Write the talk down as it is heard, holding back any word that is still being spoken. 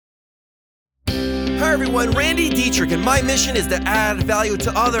Hi everyone, Randy Dietrich, and my mission is to add value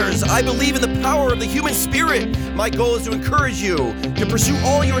to others. I believe in the power of the human spirit. My goal is to encourage you to pursue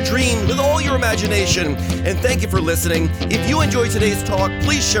all your dreams with all your imagination. And thank you for listening. If you enjoyed today's talk,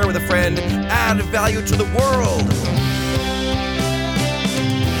 please share with a friend. Add value to the world.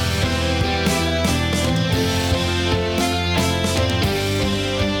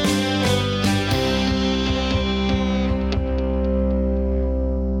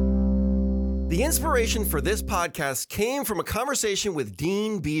 The inspiration for this podcast came from a conversation with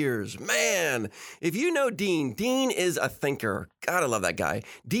Dean Beers. Man, if you know Dean is a thinker. God, I love that guy.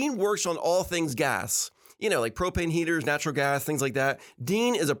 Dean works on all things gas. You know, like propane heaters, natural gas, things like that.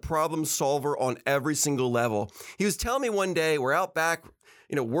 Dean is a problem solver on every single level. He was telling me one day, we're out back,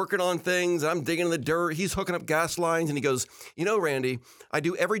 working on things. I'm digging in the dirt. He's hooking up gas lines. And he goes, Randy, I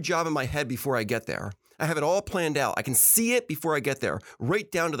do every job in my head before I get there. I have it all planned out. I can see it before I get there,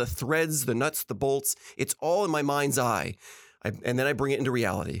 right down to the threads, the nuts, the bolts. It's all in my mind's eye. And then I bring it into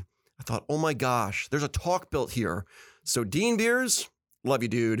reality. I thought, oh my gosh, there's a talk built here. So Dean Beers, love you,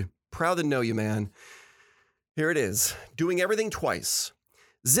 dude. Proud to know you, man. Here it is, doing everything twice.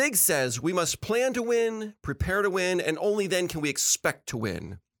 Zig says we must plan to win, prepare to win, and only then can we expect to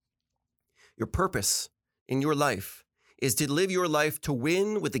win. Your purpose in your life is to live your life to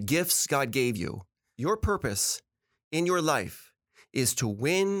win with the gifts God gave you. Your purpose in your life is to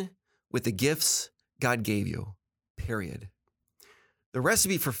win with the gifts God gave you, period. The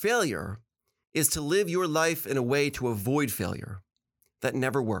recipe for failure is to live your life in a way to avoid failure. That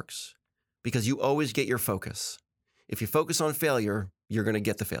never works because you always get your focus. If you focus on failure, you're going to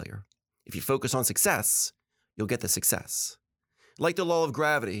get the failure. If you focus on success, you'll get the success. Like the law of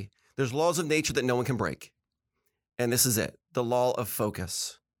gravity, there's laws of nature that no one can break. And this is it, the law of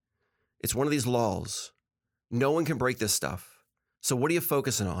focus. It's one of these laws. No one can break this stuff. So what are you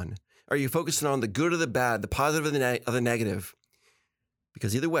focusing on? Are you focusing on the good or the bad, the positive or the negative?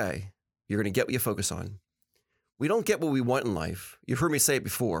 Because either way, you're going to get what you focus on. We don't get what we want in life. You've heard me say it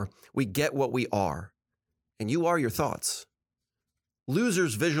before. We get what we are. And you are your thoughts.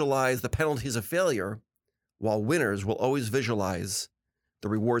 Losers visualize the penalties of failure, while winners will always visualize the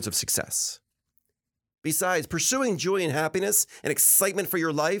rewards of success. Besides, pursuing joy and happiness and excitement for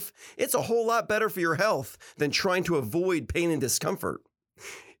your life, it's a whole lot better for your health than trying to avoid pain and discomfort.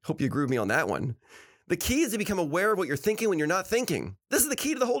 Hope you agree with me on that one. The key is to become aware of what you're thinking when you're not thinking. This is the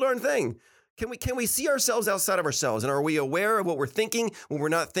key to the whole darn thing. Can we see ourselves outside of ourselves? And are we aware of what we're thinking when we're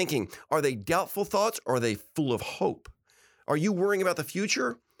not thinking? Are they doubtful thoughts or are they full of hope? Are you worrying about the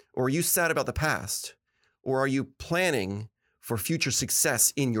future or are you sad about the past? Or are you planning for future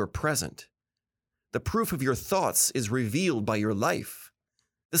success in your present? The proof of your thoughts is revealed by your life.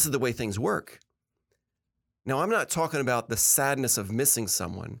 This is the way things work. Now, I'm not talking about the sadness of missing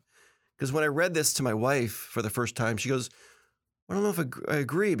someone, because when I read this to my wife for the first time, she goes, I don't know if I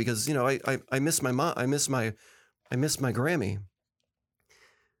agree because, I miss my mom. I miss my Grammy.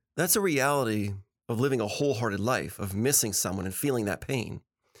 That's a reality of living a wholehearted life, of missing someone and feeling that pain.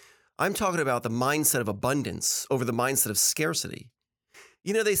 I'm talking about the mindset of abundance over the mindset of scarcity.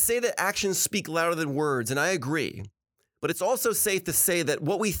 They say that actions speak louder than words, and I agree. But it's also safe to say that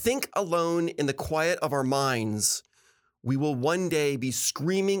what we think alone in the quiet of our minds, we will one day be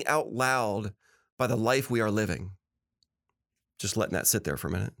screaming out loud by the life we are living. Just letting that sit there for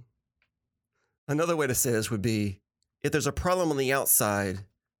a minute. Another way to say this would be, if there's a problem on the outside,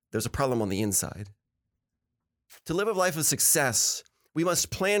 there's a problem on the inside. To live a life of success, we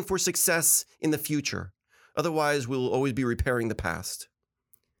must plan for success in the future. Otherwise, we will always be repairing the past.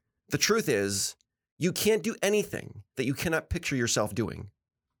 The truth is, you can't do anything that you cannot picture yourself doing.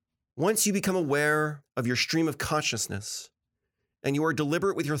 Once you become aware of your stream of consciousness and you are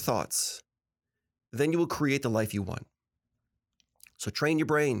deliberate with your thoughts, then you will create the life you want. So train your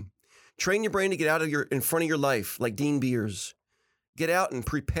brain. Train your brain to get out of in front of your life like Dean Beers. Get out and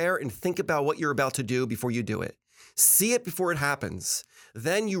prepare and think about what you're about to do before you do it. See it before it happens.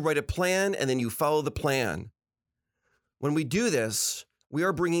 Then you write a plan and then you follow the plan. When we do this, we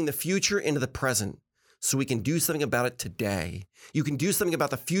are bringing the future into the present so we can do something about it today. You can do something about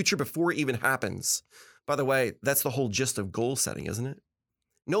the future before it even happens. By the way, that's the whole gist of goal setting, isn't it?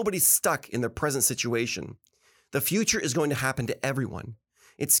 Nobody's stuck in their present situation. The future is going to happen to everyone.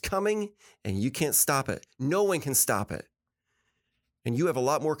 It's coming and you can't stop it. No one can stop it. And you have a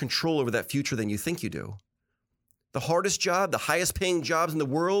lot more control over that future than you think you do. The hardest job, the highest paying jobs in the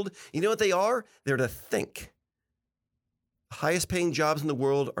world, you know what they are? They're to think. The highest paying jobs in the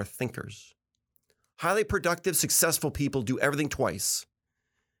world are thinkers. Highly productive, successful people do everything twice.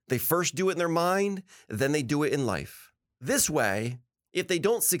 They first do it in their mind, then they do it in life. This way, if they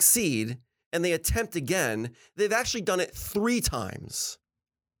don't succeed, and they attempt again, they've actually done it 3 times.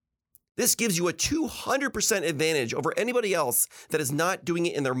 This gives you a 200% advantage over anybody else that is not doing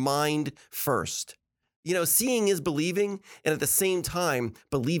it in their mind first. You know, seeing is believing, and at the same time,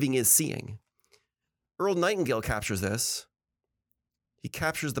 believing is seeing. Earl Nightingale captures this. He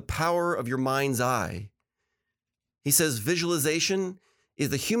captures the power of your mind's eye. He says visualization is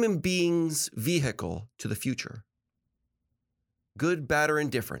the human being's vehicle to the future. Good, bad, or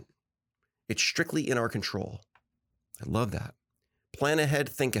indifferent. It's strictly in our control. I love that. Plan ahead,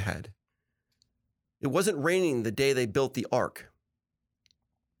 think ahead. It wasn't raining the day they built the ark.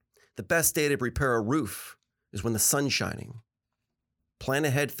 The best day to repair a roof is when the sun's shining. Plan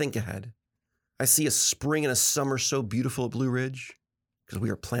ahead, think ahead. I see a spring and a summer so beautiful at Blue Ridge because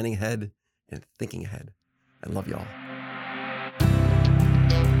we are planning ahead and thinking ahead. I love y'all.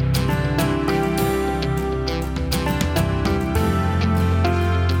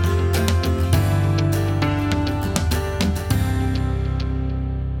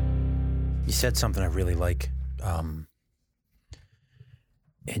 You said something I really like, and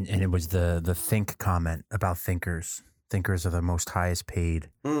it was the think comment about thinkers. Thinkers are the most highest paid,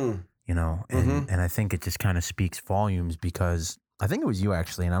 you know, and I think it just kind of speaks volumes because I think it was you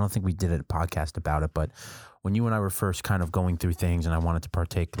actually, and I don't think we did a podcast about it, but when you and I were first kind of going through things and I wanted to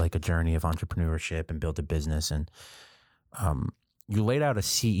partake like a journey of entrepreneurship and build a business, and you laid out a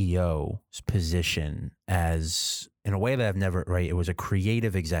CEO's position as, in a way that I've never, right, it was a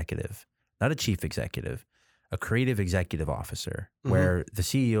creative executive. Not a chief executive, a creative executive officer, where the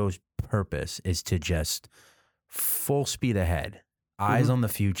CEO's purpose is to just full speed ahead, eyes on the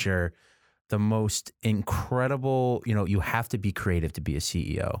future, the most incredible, you know, you have to be creative to be a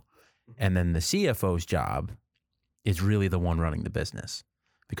CEO. And then the CFO's job is really the one running the business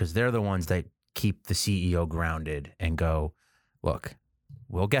because they're the ones that keep the CEO grounded and go, look,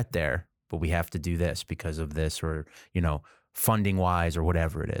 we'll get there, but we have to do this because of this, or, you know, funding wise or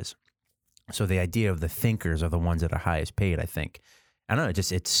whatever it is. So the idea of the thinkers are the ones that are highest paid, I think. I don't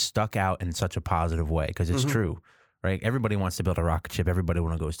know, it's stuck out in such a positive way because it's true, right? Everybody wants to build a rocket ship. Everybody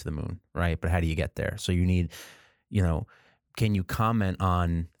wants to go to the moon, right? But how do you get there? So you need, you know, can you comment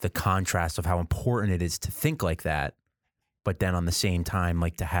on the contrast of how important it is to think like that, but then on the same time,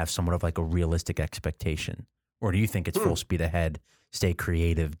 like to have somewhat of like a realistic expectation? Or do you think it's full speed ahead, stay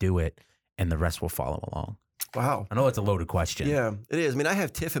creative, do it, and the rest will follow along? Wow. I know it's a loaded question. Yeah, it is. I mean, I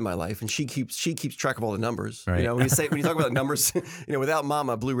have Tiff in my life, and she keeps track of all the numbers. Right. You know, when you talk about numbers, you know, without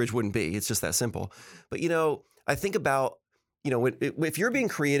Mama, Blue Ridge wouldn't be. It's just that simple. But you know, I think about, you know, if you're being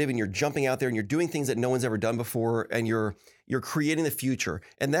creative and you're jumping out there and you're doing things that no one's ever done before, and you're creating the future,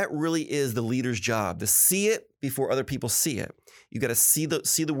 and that really is the leader's job, to see it before other people see it. You got to see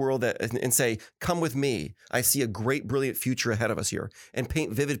the world and say, come with me. I see a great, brilliant future ahead of us here, and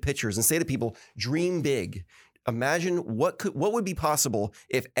paint vivid pictures and say to people, dream big. Imagine what would be possible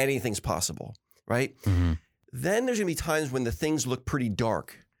if anything's possible, right? Then there's gonna be times when the things look pretty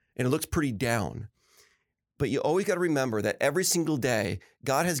dark and it looks pretty down. But you always got to remember that every single day,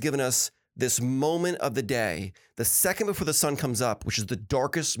 God has given us this moment of the day, the second before the sun comes up, which is the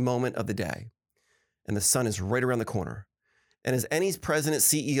darkest moment of the day. And the sun is right around the corner. And as any president,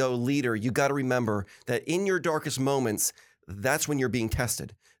 CEO, leader, you got to remember that in your darkest moments, that's when you're being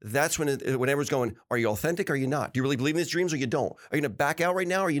tested. That's when everyone's going, are you authentic or are you not? Do you really believe in these dreams or you don't? Are you going to back out right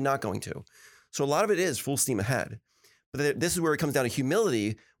now or are you not going to? So a lot of it is full steam ahead. But this is where it comes down to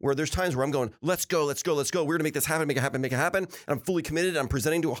humility, where there's times where I'm going, let's go. We're going to make this happen, make it happen. And I'm fully committed. I'm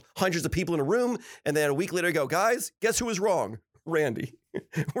presenting to hundreds of people in a room. And then a week later I go, guys, guess who was wrong? Randy.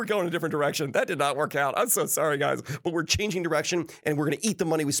 We're going a different direction. That did not work out. I'm so sorry, guys. But we're changing direction and we're going to eat the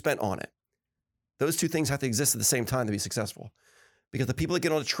money we spent on it. Those two things have to exist at the same time to be successful. Because the people that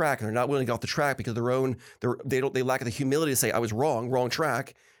get on the track and they're not willing to get off the track because they lack the humility to say, I was wrong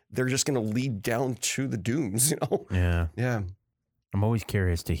track. They're just going to lead down to the dooms, you know? Yeah. Yeah. I'm always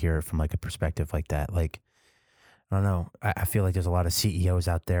curious to hear it from like a perspective like that. Like, I don't know. I feel like there's a lot of CEOs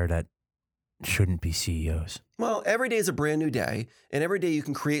out there that shouldn't be CEOs. Well, every day is a brand new day, and every day you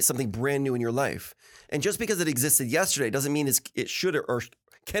can create something brand new in your life. And just because it existed yesterday doesn't mean it should or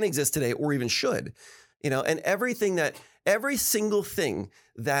can exist today or even should, you know? And every single thing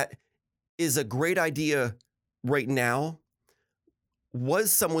that is a great idea right now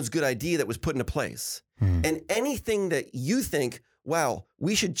was someone's good idea that was put into place. And anything that you think, wow,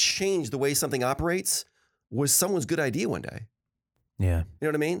 we should change the way something operates, was someone's good idea one day. Yeah. You know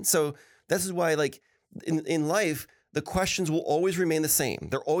what I mean? So this is why, like, in life, the questions will always remain the same.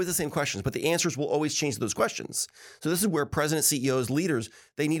 They're always the same questions, but the answers will always change to those questions. So this is where presidents, CEOs, leaders,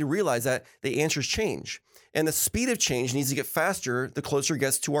 they need to realize that the answers change. And the speed of change needs to get faster the closer it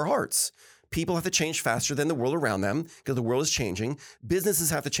gets to our hearts. People have to change faster than the world around them because the world is changing. Businesses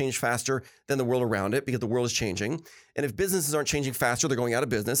have to change faster than the world around it because the world is changing. And if businesses aren't changing faster, they're going out of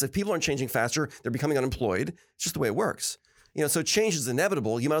business. If people aren't changing faster, they're becoming unemployed. It's just the way it works. So change is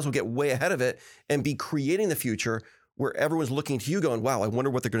inevitable. You might as well get way ahead of it and be creating the future where everyone's looking to you going, wow, I wonder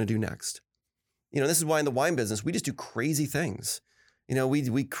what they're going to do next. This is why in the wine business, we just do crazy things.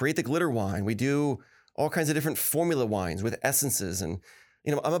 We create the glitter wine. We do all kinds of different formula wines with essences. And,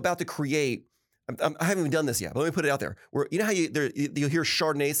 I'm about to create, I haven't even done this yet, but let me put it out there. Where, how you'll hear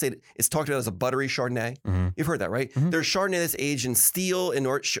Chardonnay say it's talked about as a buttery Chardonnay. Mm-hmm. You've heard that, right? Mm-hmm. There's Chardonnay that's aged in steel and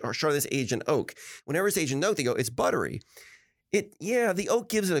Chardonnay that's aged in oak. Whenever it's aged in oak, they go, it's buttery. The oak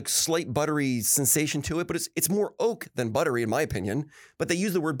gives it a slight buttery sensation to it, but it's more oak than buttery in my opinion. But they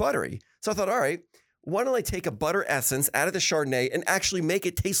use the word buttery. So I thought, all right, why don't I take a butter essence, add it to Chardonnay, and actually make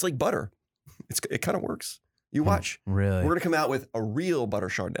it taste like butter? It kind of works. You watch. Really? We're going to come out with a real butter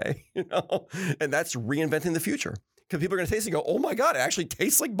Chardonnay, and that's reinventing the future. Because people are going to taste it and go, oh my God, it actually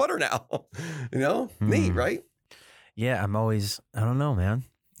tastes like butter now. Neat, right? Yeah, I don't know, man.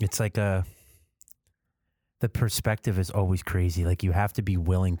 It's like the perspective is always crazy. Like you have to be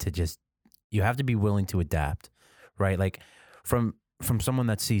willing to adapt, right? Like from someone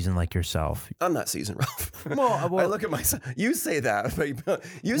that's seasoned like yourself. I'm not seasoned, Ralph. Well, I look at myself. You say that, but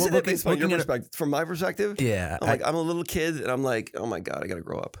you say that based on your perspective. From my perspective, yeah, I'm a little kid, and I'm like, oh my God, I got to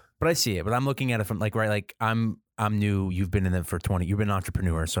grow up. But I see it. But I'm looking at it from like I'm new. You've been in it for 20. You've been an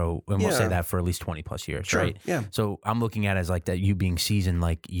entrepreneur, so we'll say that for at least 20 plus years, sure. right? Yeah. So I'm looking at it as like that. You being seasoned,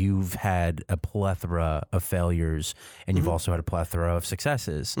 like you've had a plethora of failures, and you've also had a plethora of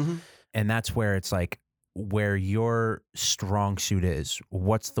successes, and that's where it's like. Where your strong suit is,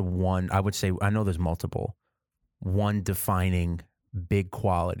 what's the one, I would say, I know there's multiple, one defining big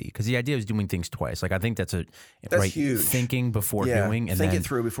quality? Because the idea is doing things twice. Like I think that's right, huge. Thinking before doing. And think it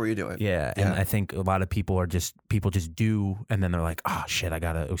through before you do it. Yeah. And I think a lot of people just do, and then they're like, oh shit, I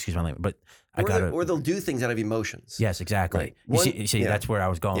gotta, excuse my language, but or they'll do things out of emotions. Yes, exactly. Right. You see, that's where I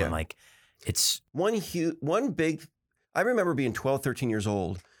was going. Yeah. Like it's one big, I remember being 12, 13 years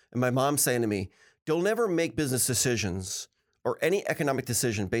old and my mom saying to me, you'll never make business decisions or any economic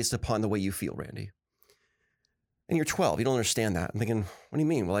decision based upon the way you feel, Randy. And you're 12. You don't understand that. I'm thinking, what do you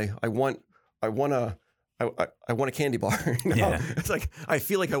mean? Well, I want a candy bar. Yeah. It's like, I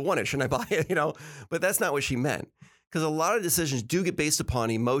feel like I want it. Shouldn't I buy it? But that's not what she meant. Because a lot of decisions do get based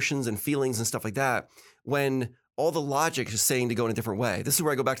upon emotions and feelings and stuff like that when all the logic is saying to go in a different way. This is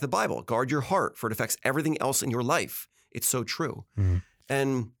where I go back to the Bible. Guard your heart, for it affects everything else in your life. It's so true. Mm-hmm.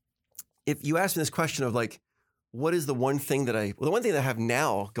 And if you ask me this question of like, what is the one thing that the one thing that I have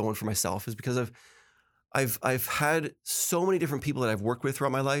now going for myself is because I've had so many different people that I've worked with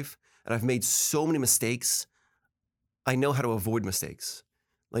throughout my life, and I've made so many mistakes. I know how to avoid mistakes.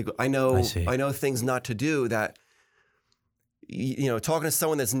 Like I know things not to do that. Talking to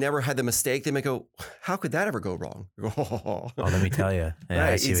someone that's never had the mistake, they may go, "How could that ever go wrong?" Oh, let me tell you. Yeah,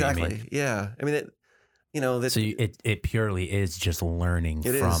 right? I see exactly. What you mean. Yeah. I mean, so it purely is just learning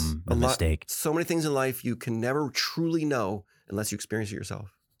from the mistake. So many things in life you can never truly know unless you experience it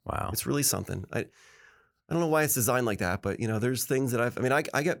yourself. Wow. It's really something. I don't know why it's designed like that, but there's things that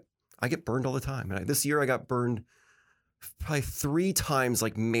I get burned all the time. And this year I got burned probably 3 times,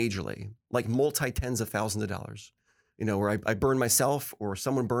 like majorly, like multi-tens of thousands of dollars, where I burned myself or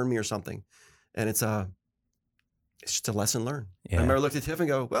someone burned me or something. And it's just a lesson learned. Yeah. I remember I looked at Tiff and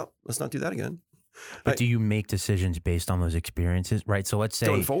go, well, let's not do that again. But do you make decisions based on those experiences, right? So let's say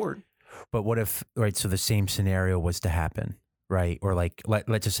going forward. But what if, right? So the same scenario was to happen, right? Or like,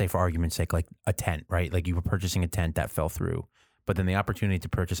 let's just say for argument's sake, like a tent, right? Like you were purchasing a tent that fell through, but then the opportunity to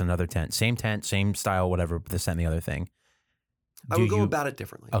purchase another tent, same style, whatever, this, that, and the other thing. I would go about it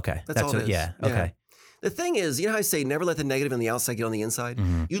differently. Okay. That's all it is. Yeah. Okay. The thing is, how I say, never let the negative on the outside get on the inside.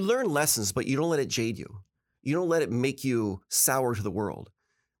 Mm-hmm. You learn lessons, but you don't let it jade you. You don't let it make you sour to the world.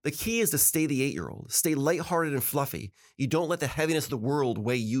 The key is to stay the 8-year-old, stay lighthearted and fluffy. You don't let the heaviness of the world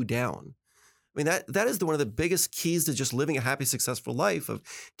weigh you down. I mean, that is one of the biggest keys to just living a happy, successful life of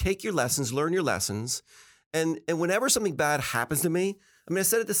take your lessons, learn your lessons. And whenever something bad happens to me, I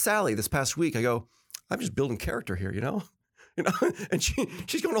said it to Sally this past week. I go, I'm just building character here, and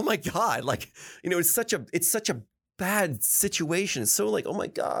she's going, oh my God, like, it's such a bad situation. It's so like, oh my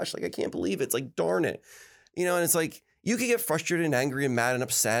gosh, like, I can't believe it. It's like, darn it. And it's like, you can get frustrated and angry and mad and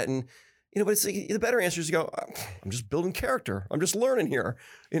upset. And, but it's like, the better answer is to go, I'm just building character. I'm just learning here.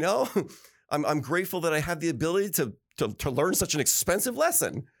 I'm grateful that I have the ability to learn such an expensive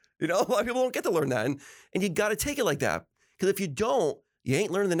lesson. A lot of people don't get to learn that. And you got to take it like that. Because if you don't, you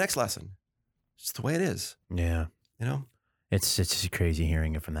ain't learning the next lesson. It's just the way it is. Yeah. It's just crazy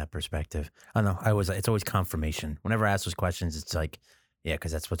hearing it from that perspective. I don't know. It's always confirmation. Whenever I ask those questions, it's like, yeah,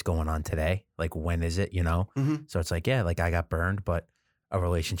 because that's what's going on today. Like, when is it, So it's like, yeah, like I got burned, but a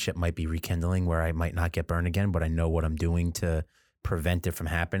relationship might be rekindling where I might not get burned again, but I know what I'm doing to prevent it from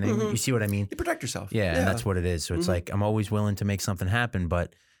happening. You see what I mean? You protect yourself. Yeah, and that's what it is. So it's like, I'm always willing to make something happen,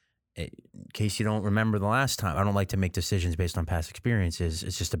 but in case you don't remember the last time, I don't like to make decisions based on past experiences.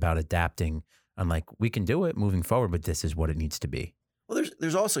 It's just about adapting. I'm like, we can do it moving forward, but this is what it needs to be. Well,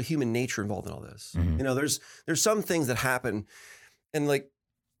 there's also human nature involved in all this. There's some things that happen, and like,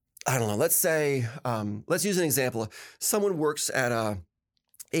 I don't know. Let's say, let's use an example. Someone works at a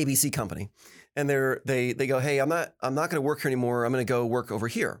ABC company, and they go, hey, I'm not going to work here anymore. I'm going to go work over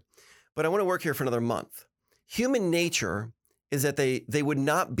here, but I want to work here for another month. Human nature is that they would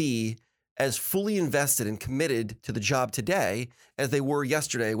not be as fully invested and committed to the job today as they were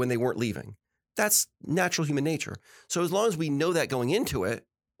yesterday when they weren't leaving. That's natural human nature. So as long as we know that going into it,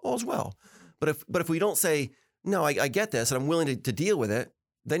 all's well. But if we don't say, no, I get this and I'm willing to deal with it,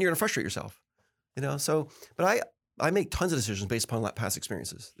 then you're going to frustrate yourself. So, but I make tons of decisions based upon past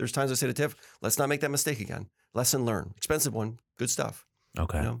experiences. There's times I say to Tiff, let's not make that mistake again. Lesson learned. Expensive one. Good stuff.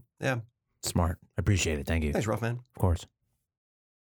 Okay. Yeah. Smart. I appreciate it. Thank you. Thanks, Ruff, man. Of course.